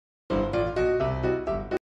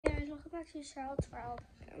to Charlotte's World.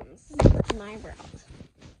 My world.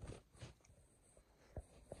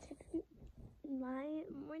 My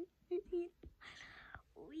morning routine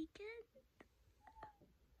weekend.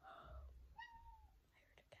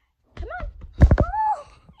 Come on. Oh,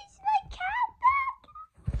 is my cat back?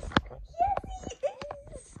 Yes, he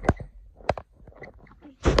is.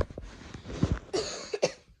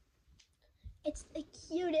 It's the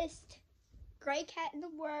cutest gray cat in the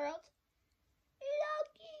world.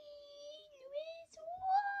 Lucky Louise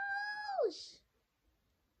Walsh.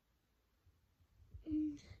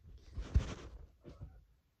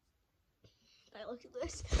 I look at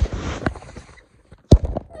this.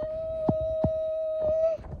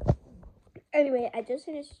 Anyway, I just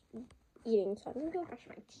finished eating, so I'm gonna go brush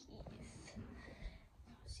my teeth.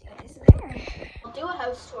 See what is there. I'll do a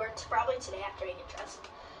house tour. It's probably today after I get dressed.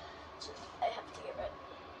 I have to get ready.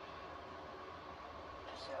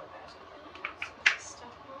 So there's some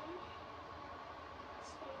stuff on.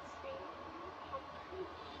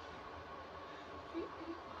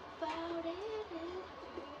 About it.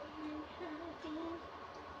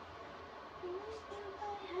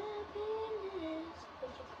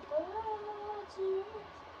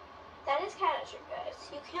 That is kind of true, guys.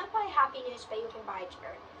 You can't buy happiness, but you can buy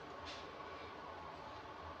joy.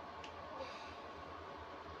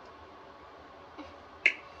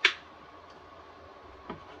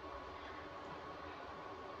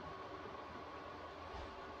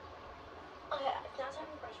 Okay, now it's time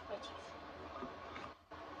to brush my teeth.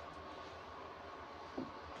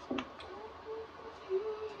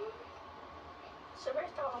 So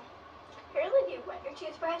first of all, usually if you wet your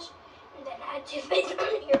toothbrush and then add toothpaste on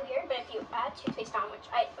it, you're weird. But if you add toothpaste on, which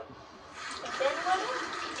I do, and then wet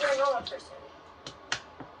it, you're a normal person.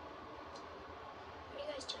 What do you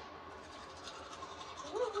guys do?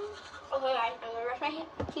 Okay, guys, I'm gonna brush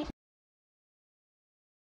my teeth.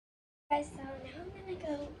 Guys, so now I'm gonna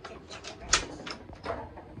go get toothbrushes.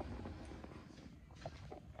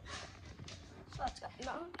 So let's go. I'm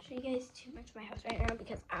not gonna show you guys too much of my house right now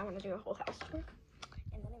because I want to do a whole house tour.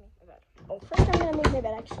 And then I make my bed. Oh, first I'm gonna make my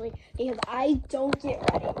bed actually because I don't get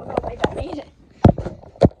ready without my bed made.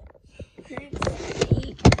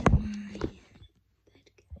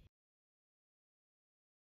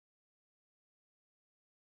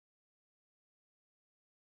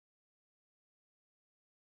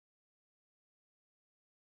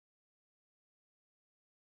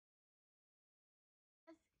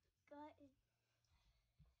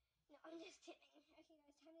 No, I'm just kidding. Okay,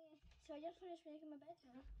 guys, so I just finished making my bed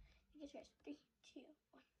now. You guys, 3, 2,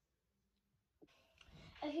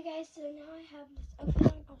 1. Okay, guys, so now I have this outfit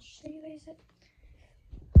on. I'll show you guys it.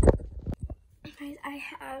 Guys, I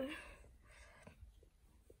have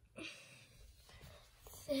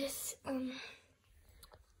this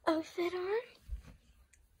outfit on.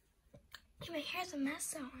 My hair's a mess,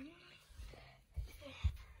 so I'm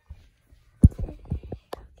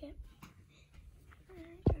okay.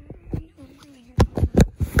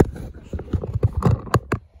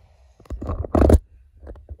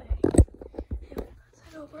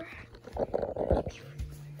 Over.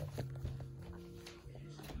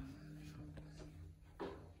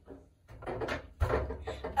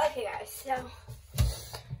 Okay, guys, so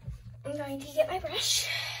I'm going to get my brush.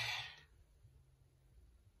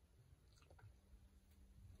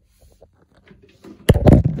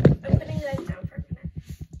 I'm putting you guys down for a minute.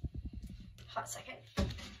 Hot second.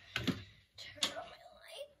 Turn on my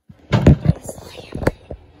light. And this light.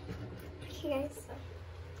 Okay, guys, so.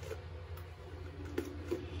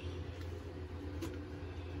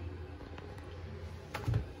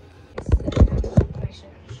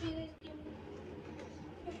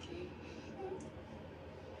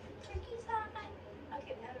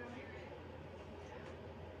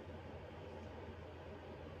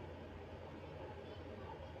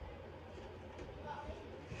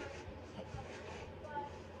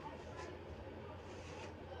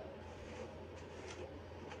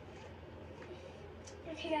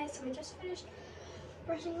 Okay guys, so I just finished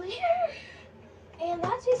brushing my hair, and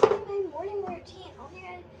that's basically my morning routine. I'll you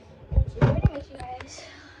guys enjoy to make you guys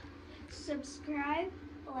subscribe,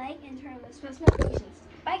 like, and turn on those post notifications.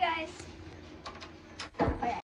 Bye guys!